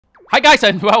Hi guys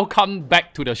and welcome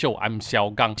back to the show. I'm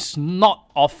Xiao Gang. It's not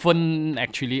often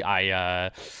actually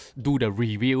I do the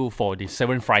review for the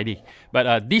 7FRIDAY,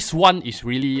 but this one is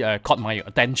really caught my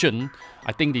attention.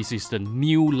 I think this is the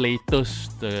new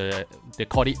latest, they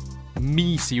call it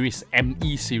ME series,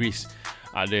 ME series.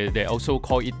 They also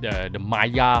call it the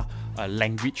Maya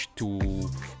language to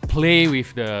play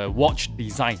with the watch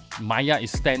design. Maya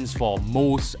stands for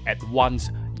most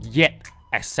advanced yet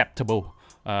acceptable.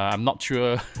 I'm not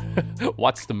sure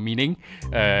what's the meaning,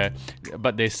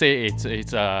 but they say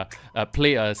it's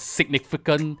play a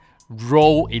significant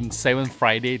role in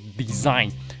 7FRIDAY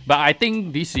design. But I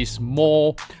think this is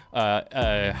more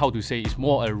how to say, it's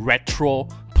more a retro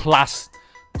plus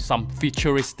some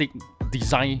futuristic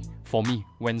design for me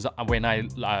when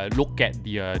I look at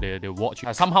the watch.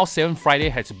 Somehow 7FRIDAY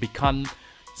has become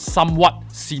somewhat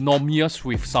synonymous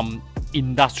with some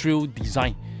industrial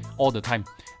design all the time.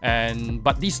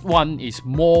 But this one is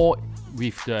more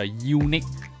with the unique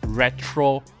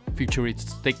retro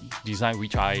futuristic design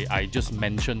which I just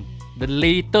mentioned. The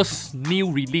latest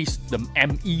new release, the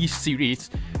ME series,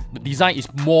 the design is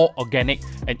more organic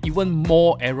and even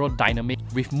more aerodynamic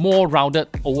with more rounded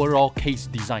overall case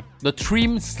design. The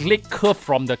trim slick curve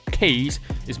from the case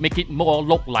is making it more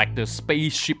look like the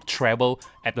spaceship travel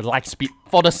at the light speed.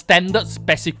 For the standard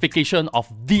specification of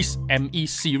this ME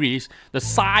series, the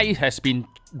size has been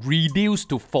reduced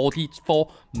to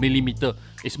 44mm.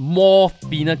 It's more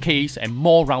thinner case and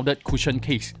more rounded cushion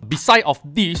case. Beside of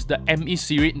this, the ME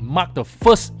series marked the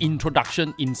first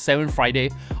introduction in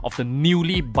 7FRIDAY of the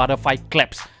newly butterfly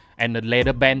clasp and the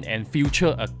leather band, and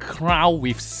feature a crown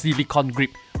with silicone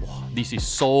grip. Wow, this is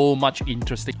so much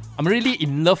interesting. I'm really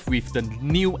in love with the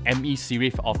new ME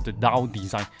series of the dial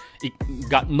design. It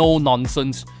got no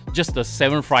nonsense, just the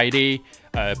 7FRIDAY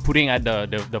putting at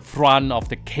the front of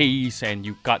the case, and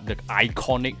you got the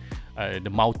iconic the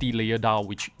multi-layer dial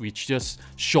which just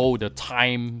show the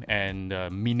time and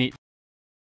minute.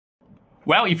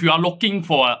 Well, if you are looking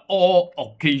for an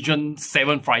all-occasion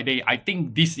 7FRIDAY, I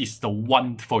think this is the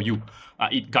one for you.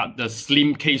 It got the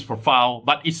slim case profile,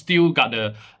 but it still got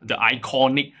the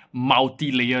iconic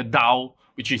multi-layer dial,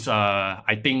 which is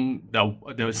I think the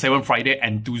 7FRIDAY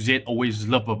enthusiasts always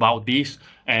love about this.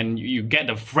 And you get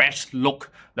the fresh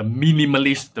look, the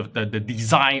minimalist, the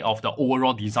design of the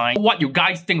overall design. What you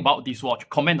guys think about this watch?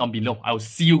 Comment on below. I will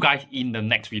see you guys in the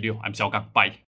next video. I'm Xiao Gang. Bye.